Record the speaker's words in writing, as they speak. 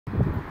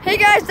Hey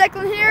guys,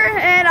 Declan here,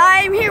 and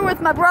I am here with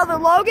my brother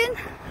Logan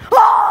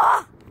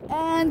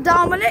and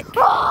Dominic.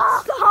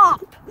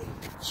 Stop!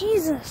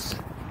 Jesus.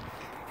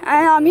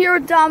 And I'm here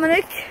with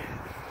Dominic,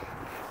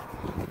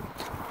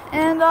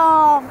 and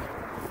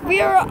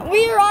we are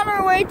on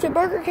our way to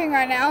Burger King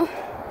right now.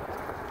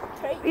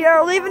 We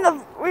are leaving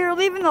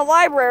the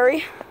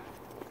library.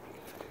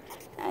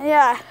 And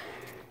yeah.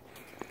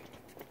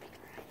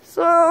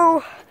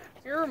 So.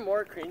 You're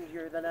more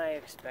cringier than I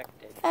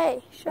expected.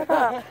 Hey, shut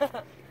up.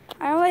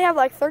 I only have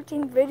like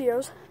 13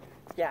 videos.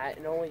 Yeah,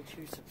 and only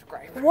 2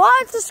 subscribers.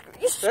 What?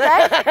 You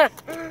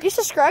subscribed? You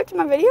subscribed to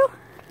my video?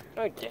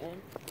 I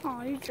didn't.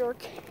 Oh, you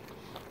jerk.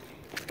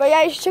 But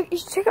yeah, you should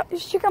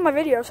check out my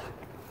videos.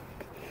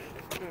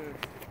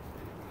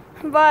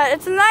 But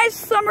it's a nice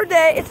summer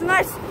day. It's a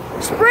nice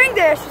spring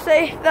day, I should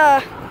say.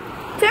 The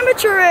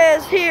temperature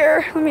is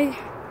here.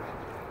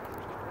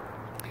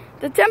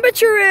 The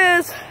temperature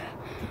is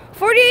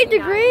 48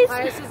 degrees.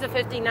 Mine says a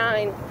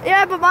 59.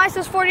 Yeah, but mine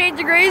says 48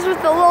 degrees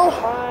with the little.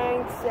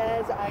 Mine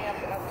says I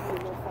have a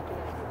little fucking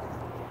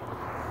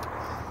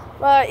idea.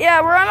 But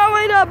yeah, we're on our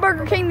way to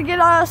Burger King to get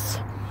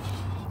us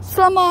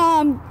some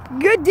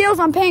good deals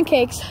on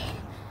pancakes.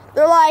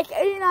 They're like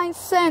 89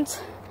 cents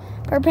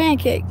per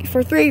pancake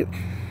for three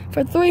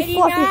 89.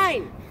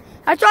 fluffy.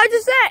 That's what I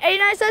just said.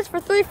 89 cents for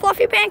 3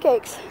 fluffy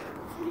pancakes.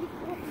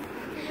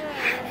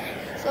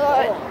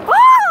 So.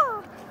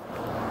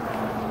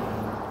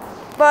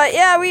 But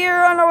yeah, we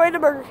are on our way to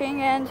Burger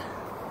King, and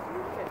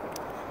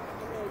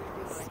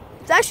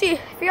it's actually,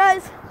 if you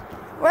guys,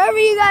 wherever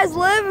you guys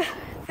live,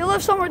 if you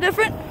live somewhere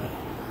different,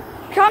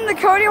 come to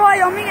Cody,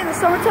 Wyoming in the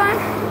summertime,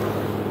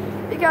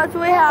 because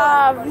we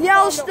have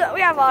Yellowstone,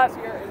 we have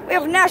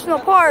National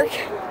Park,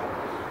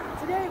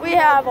 we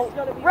have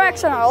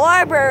Rex in our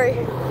library,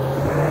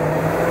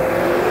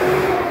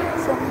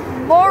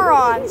 some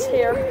morons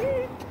here,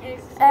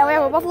 and we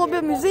have a Buffalo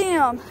Bill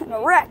Museum and a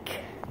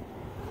wreck.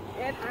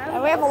 And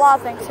we have a lot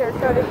of things here,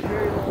 Cody.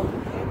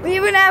 We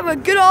even have a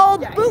good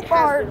old boot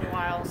barn.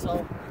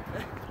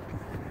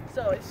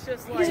 So it's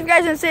just like. If you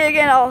guys didn't see it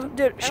again, I'll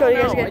show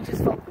you guys again. I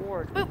just felt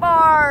bored. Boot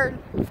barn.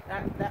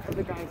 That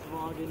other guy's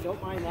vlogging.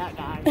 Don't mind that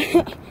guy.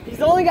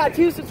 He's only got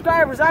 2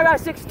 subscribers. I got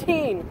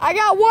 16. I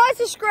got 1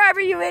 subscriber,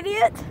 you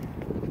idiot.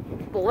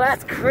 Well,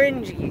 that's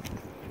cringy.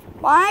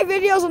 My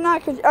videos are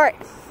not cringy. All right.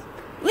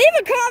 Leave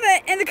a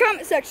comment in the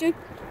comment section.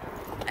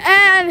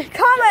 And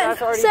comment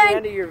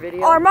saying,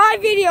 are my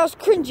videos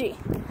cringy?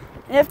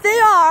 And if they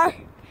are,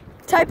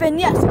 type in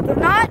yes. If they're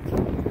not,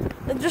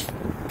 then just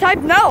type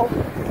no.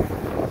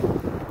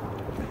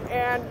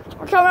 And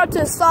we're coming up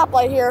to a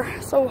stoplight here,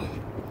 so.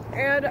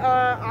 And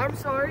I'm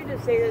sorry to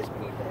say this,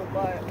 people,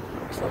 but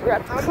so we're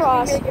at the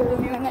cross. Making a new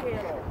channel.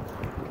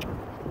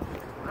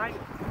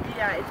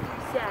 Yeah, it's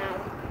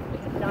sad.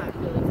 It's not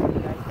really for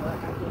you guys, but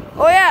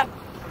oh yeah,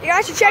 you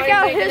guys should check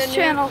out his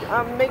channel.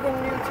 I'm making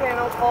a new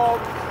channel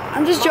called.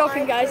 I'm just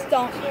joking, guys.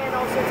 Don't.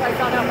 Channel since I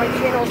found out my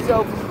channel's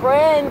so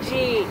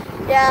cringy.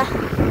 Yeah.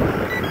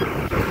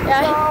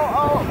 Yeah. So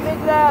I'll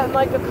make that in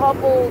like a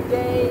couple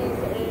days,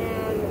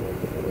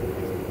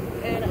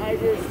 and I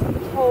just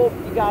hope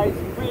you guys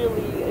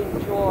really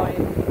enjoy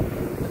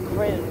the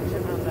cringe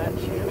on that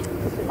channel.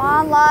 Come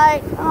on,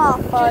 like, oh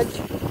fudge.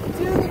 Just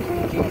do the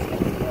cringiest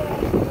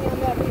on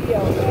that video,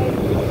 okay?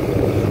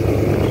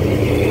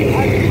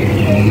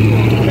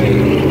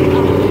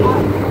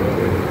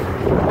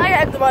 I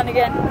gotta hit the button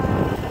again.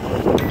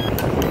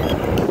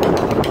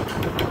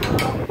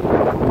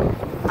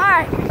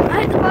 Alright, I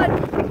hit the button.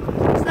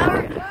 It's not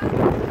working. Oh,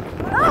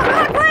 I'm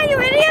not playing, you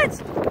idiots!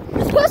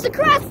 You're supposed to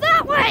cross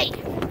that way!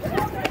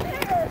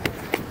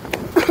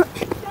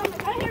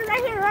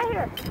 right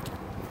here.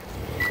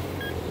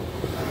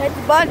 Hit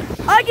the button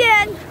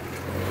again!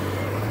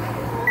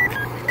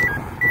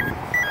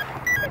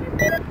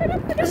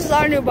 This is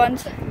our new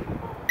buttons.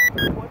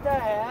 What the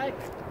heck?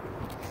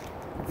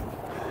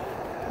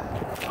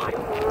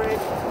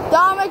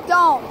 Dominic,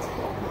 don't.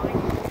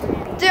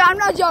 Dude, I'm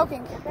not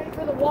joking. Ready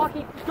for the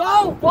walking.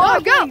 Go!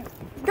 Walking.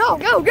 Go!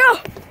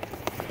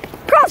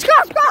 Cross!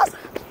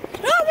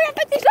 No, we have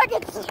 50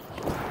 seconds.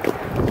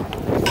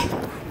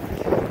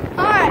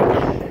 Alright.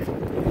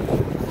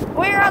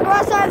 We're on the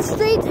west side of the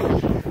street.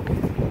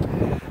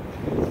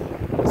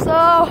 So,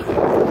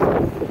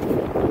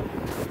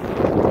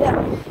 yeah.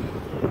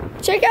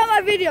 Check out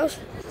my videos.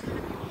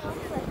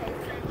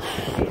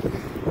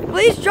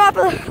 Please drop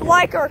a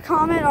like or a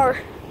comment or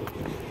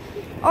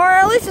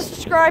at least a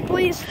subscribe,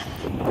 please.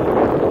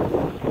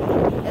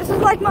 This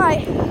is like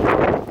my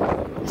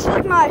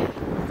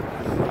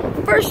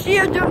first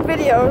year doing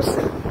videos,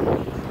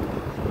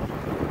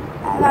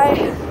 and I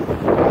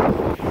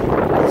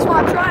just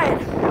want to try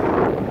it.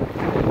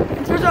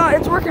 It turns out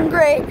it's working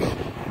great.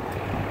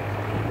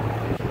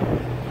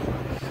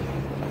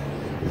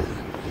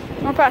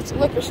 I'm past the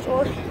liquor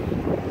store.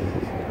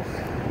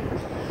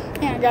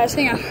 Hang on, guys,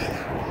 hang on.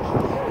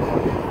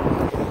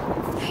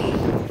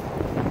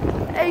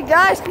 Hey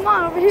guys, come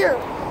on over here.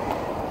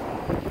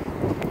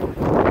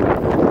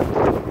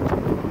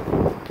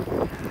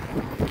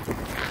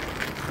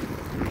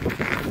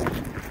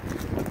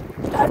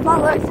 my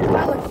legs. Hey,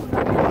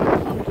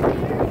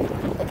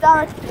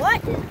 Dominic.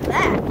 What is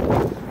that?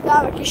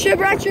 Dominic, you should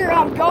brought your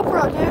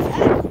GoPro, dude.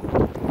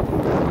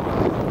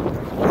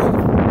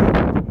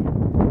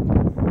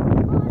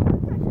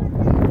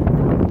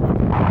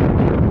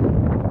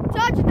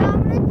 Touch it,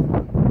 Dominic.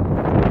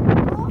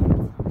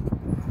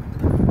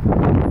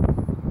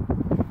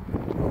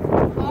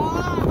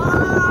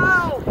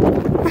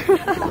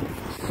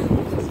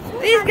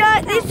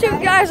 These two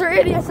guys are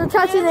idiots. They're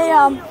touching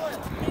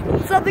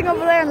something over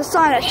there in the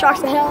sign that shocks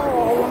the hell out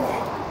of them.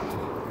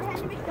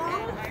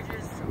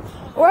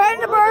 We're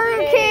heading to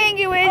Burger King,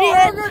 you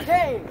idiot. Burger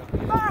King.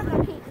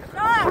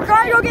 We're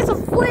going to go get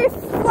some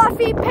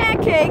fluffy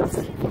pancakes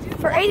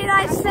for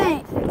 89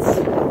 cents.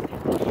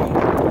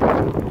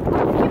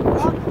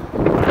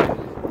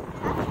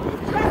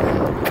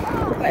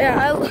 But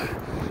yeah,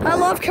 I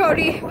love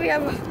Cody. We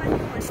have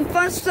some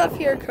fun stuff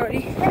here,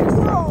 Cody. Let's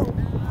go.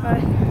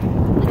 Right.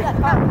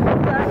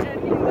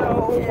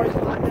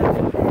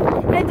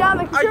 Hey,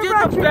 Dominic, I did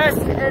the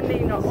best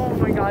ending. Oh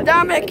my God.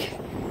 Dominic.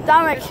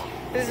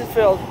 This is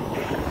filled.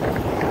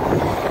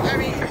 I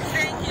mean,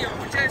 thank you.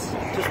 Just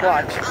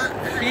watch.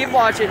 Keep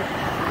watching.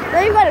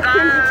 Now you got a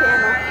cringy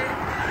channel.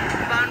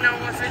 About no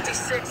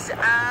 156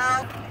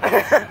 out.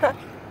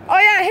 Oh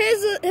yeah,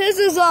 his is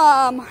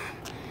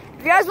if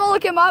you guys want to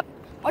look him up,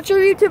 what's your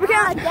YouTube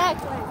account?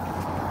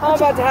 I'm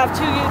about to have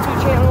 2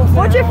 YouTube channels.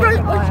 What's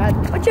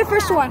your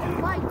first one?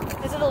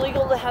 Is it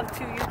illegal to have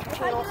 2 YouTube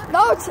channels?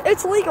 No,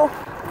 it's legal.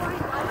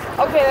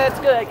 Okay, that's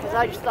good, because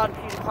I just thought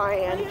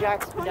PewDiePie and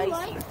Jack's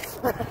Dice.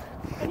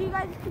 And you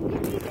guys can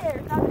get me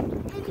there.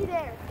 Get me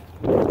there.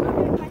 I'll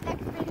do my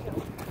next video.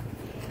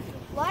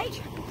 Like,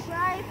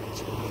 subscribe,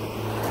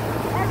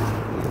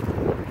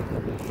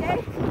 okay?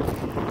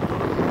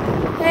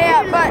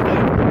 Yeah, but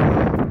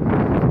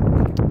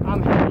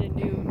I'm having a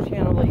new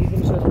channel, but you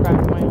can subscribe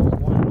to my old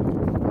one.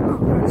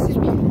 excuse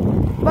me.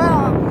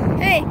 But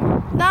hey,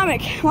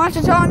 Dominic, why don't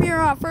you tell him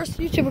your first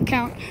YouTube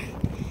account?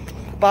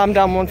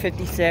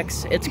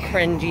 BombDom156. It's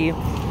cringy.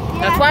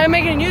 That's why I'm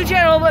making a new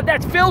channel, but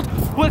that's filled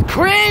with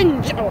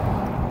cringe. Oh.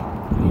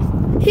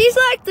 He's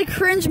like the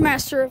cringe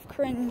master of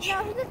cringe.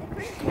 No, he doesn't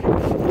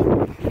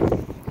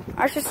cringe.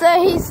 I should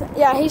say he's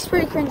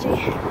pretty cringy.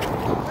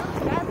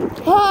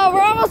 Oh,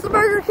 we're almost to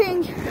Burger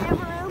King.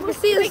 You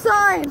see the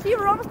sign. See,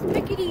 we're almost to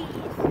Mickey D's.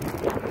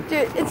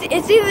 Dude,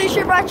 it's either you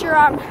should brought your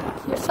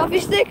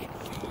selfie stick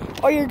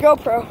or your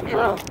GoPro.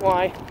 Oh,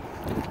 why?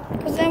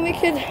 Cause then we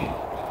could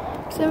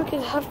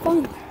have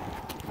fun.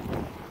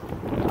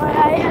 Oh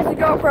yeah, he has a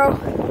GoPro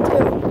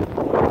too.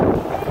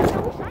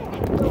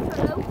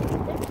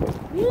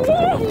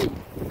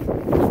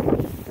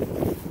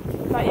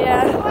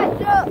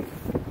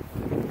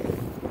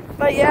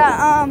 But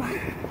yeah,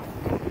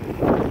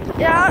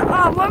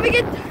 when we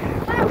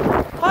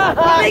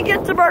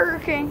get to Burger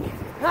King.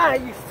 Ah,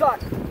 you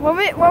suck. All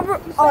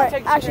right,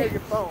 Take actually,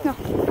 your phone. no.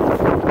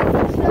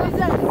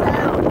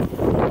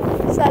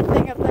 It's that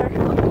thing up there.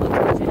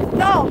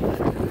 No.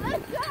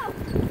 Let's go.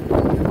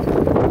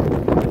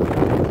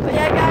 But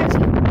yeah, guys,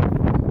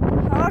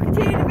 I'll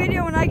continue the video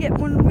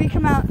when we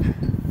come out.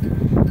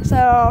 So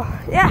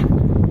yeah,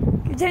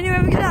 continue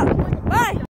when we get out. Bye.